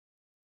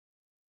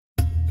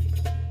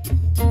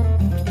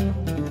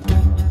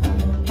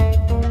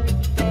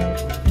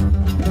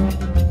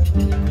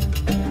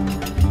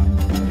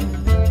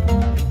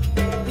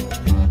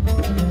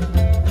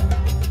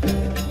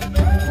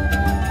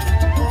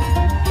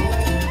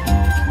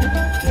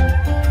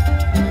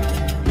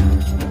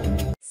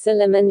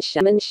Suleiman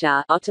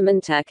Shah, Ottoman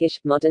Turkish,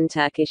 modern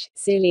Turkish,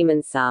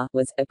 Süleyman Shah,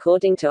 was,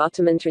 according to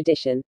Ottoman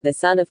tradition, the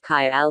son of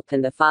Kaya Alp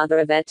and the father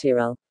of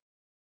Ertugrul,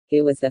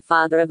 who was the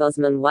father of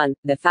Osman I,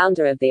 the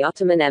founder of the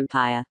Ottoman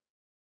Empire.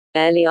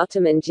 Early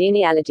Ottoman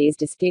genealogies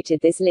disputed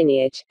this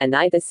lineage, and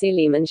either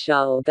Süleyman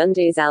Shah or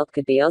Gündüz Alp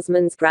could be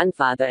Osman's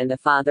grandfather and the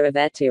father of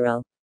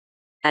Ertugrul.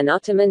 An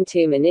Ottoman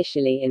tomb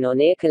initially in or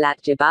near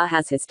Kalat Jabbar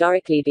has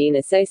historically been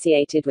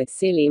associated with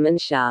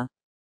Süleyman Shah.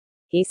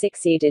 He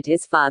succeeded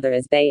his father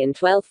as Bey in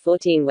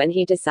 1214 when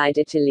he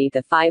decided to lead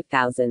the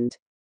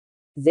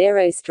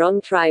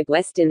 5,000-strong tribe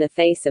west in the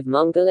face of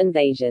Mongol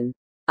invasion.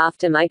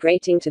 After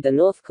migrating to the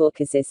North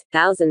Caucasus,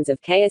 thousands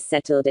of Kayas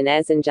settled in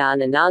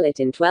Erzincan and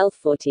Alet in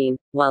 1214,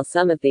 while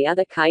some of the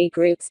other Kai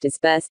groups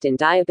dispersed in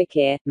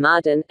Diyarbakir,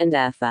 Mardin, and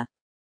Urfa.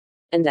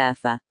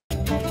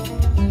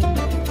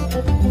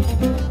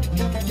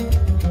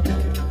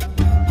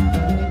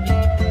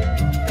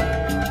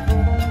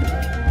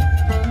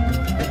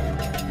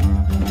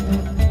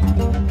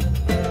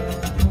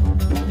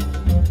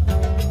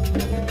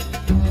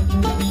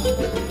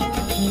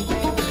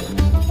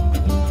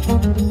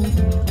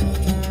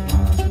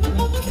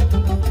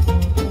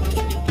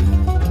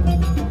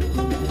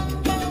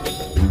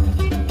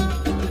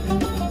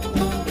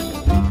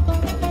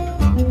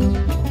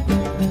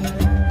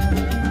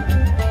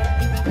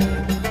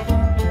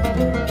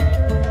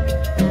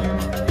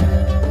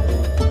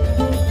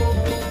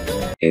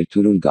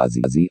 Ertugrul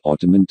Gazi,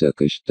 Ottoman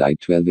Turkish, died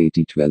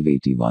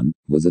 1280-1281,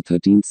 was a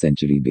 13th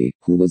century Bey,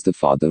 who was the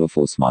father of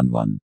Osman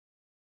I.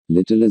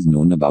 Little is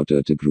known about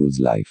Ertugrul's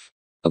life.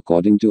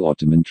 According to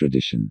Ottoman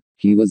tradition,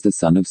 he was the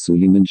son of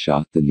Süleyman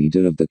Shah, the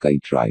leader of the Kai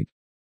tribe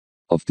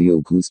of the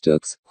Oghuz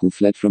Turks, who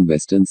fled from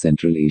western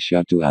Central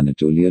Asia to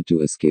Anatolia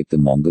to escape the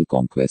Mongol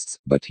conquests,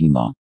 but he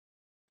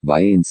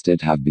might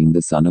instead have been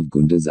the son of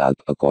Gündüz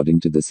Alp, according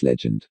to this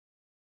legend.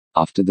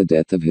 After the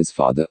death of his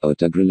father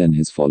Ertugrul and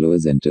his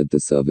followers entered the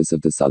service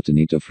of the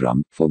Sultanate of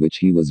Rum, for which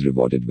he was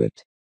rewarded with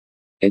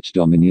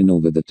dominion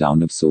over the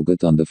town of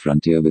Sogat on the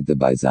frontier with the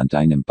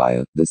Byzantine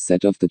Empire. This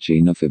set off the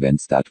chain of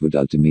events that would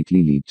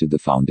ultimately lead to the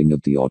founding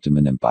of the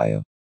Ottoman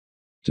Empire.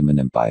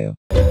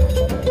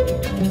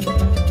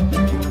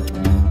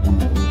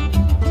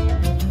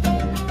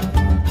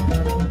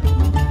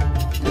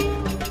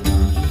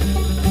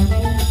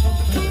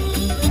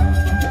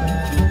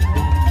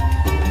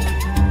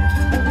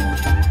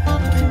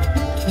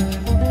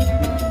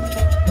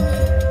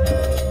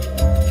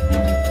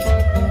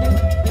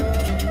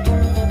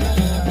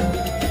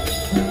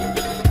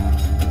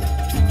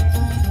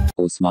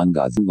 Osman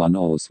Gazi I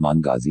or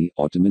Osman Gazi,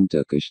 Ottoman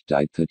Turkish,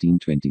 died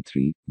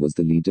 1323, was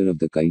the leader of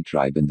the Kai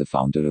tribe and the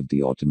founder of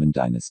the Ottoman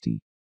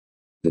dynasty.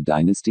 The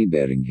dynasty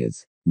bearing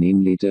his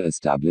name later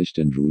established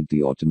and ruled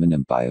the Ottoman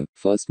Empire,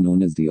 first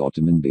known as the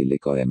Ottoman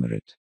Beylik or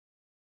Emirate.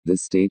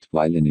 This state,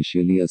 while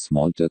initially a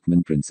small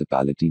Turkmen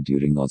principality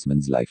during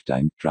Osman's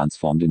lifetime,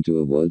 transformed into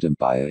a world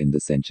empire in the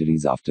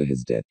centuries after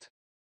his death.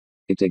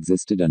 It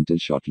existed until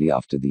shortly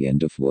after the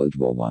end of World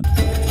War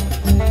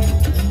I.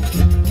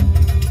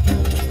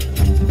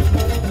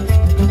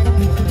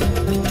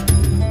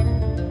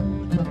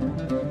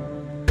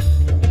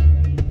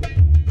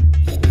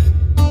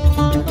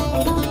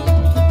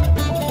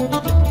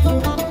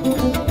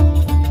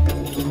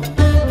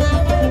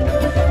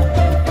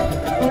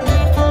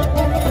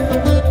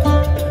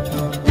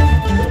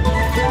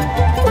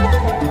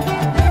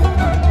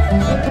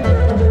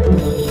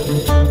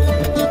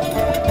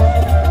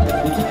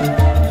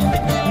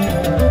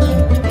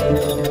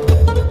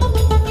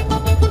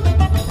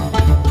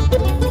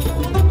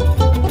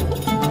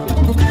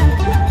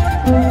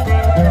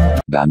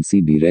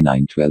 Bamsi Bire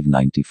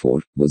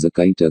 912-94, was a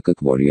Kai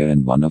Turkic warrior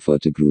and one of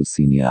Ertugrul's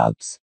senior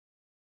Alps.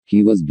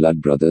 He was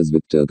blood brothers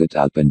with Turgut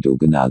Alp and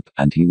Dogan Alp,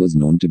 and he was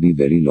known to be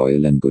very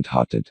loyal and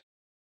good-hearted.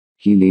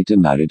 He later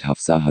married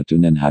Hafsa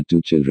Hatun and had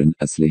two children,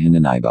 Aslihan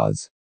and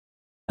Aybaz.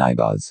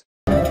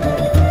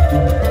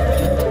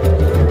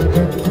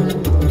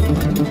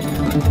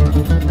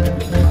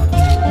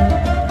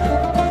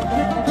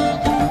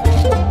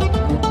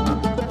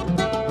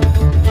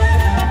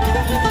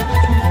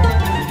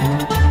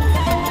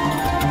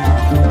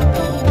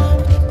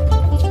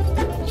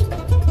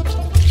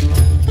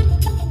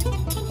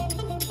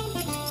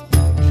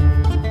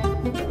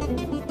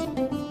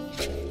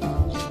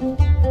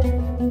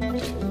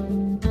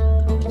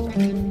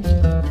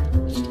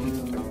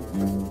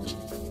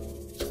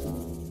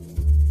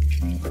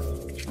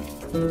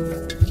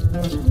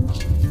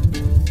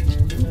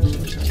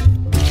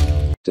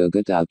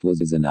 Turgut Alp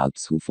was an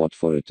Alps who fought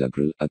for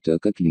Ertugrul, a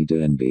Turkic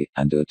leader and Bey,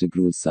 and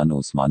Ertugrul's son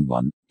Osman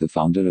I, the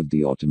founder of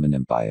the Ottoman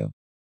Empire.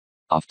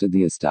 After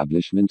the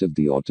establishment of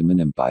the Ottoman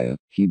Empire,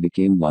 he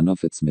became one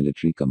of its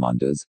military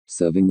commanders,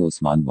 serving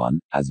Osman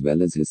I, as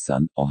well as his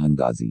son, Orhan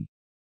Gazi.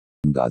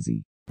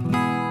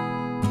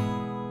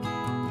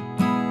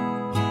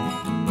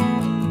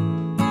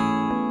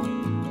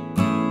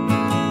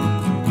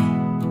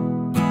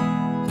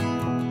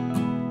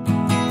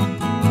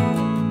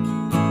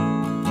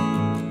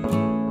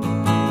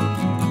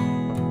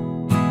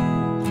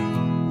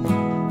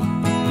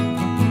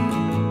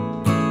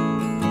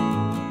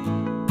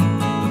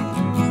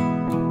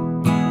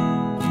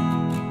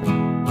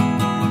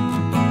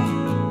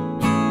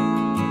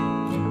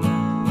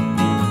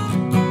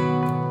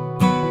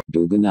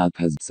 Dogan Alp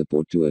has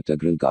support to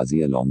Ertugrul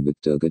Gazi along with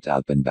Turgut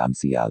Alp and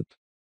Bamsi Alp.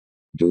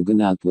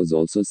 Dogan Alp was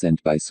also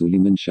sent by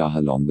Suleiman Shah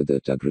along with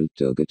Ertugrul,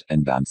 Turgut,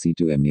 and Bamsi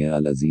to Emir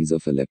al-Aziz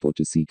of Aleppo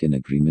to seek an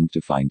agreement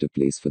to find a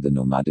place for the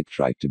nomadic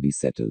tribe to be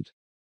settled.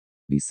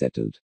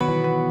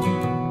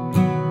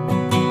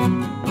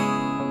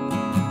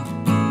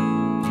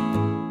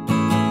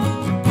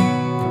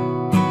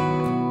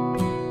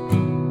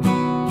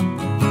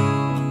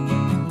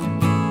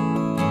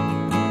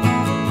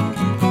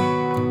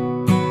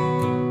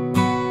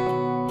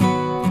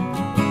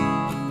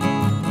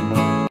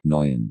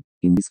 Newyan.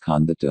 In this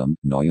Khan, the term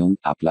Noyong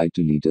applied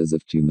to leaders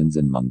of Tumans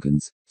and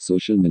Munkans,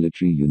 social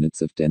military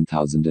units of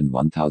 10,000 and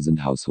 1,000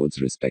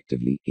 households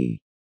respectively,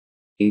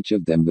 each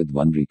of them with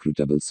one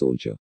recruitable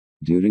soldier.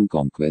 During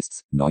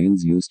conquests,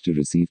 Noyans used to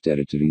receive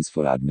territories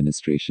for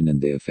administration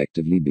and they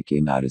effectively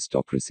became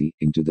aristocracy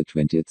into the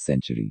 20th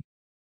century.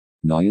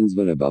 Noyans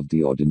were above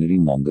the ordinary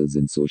Mongols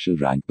in social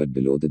rank but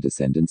below the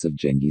descendants of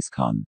Genghis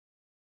Khan.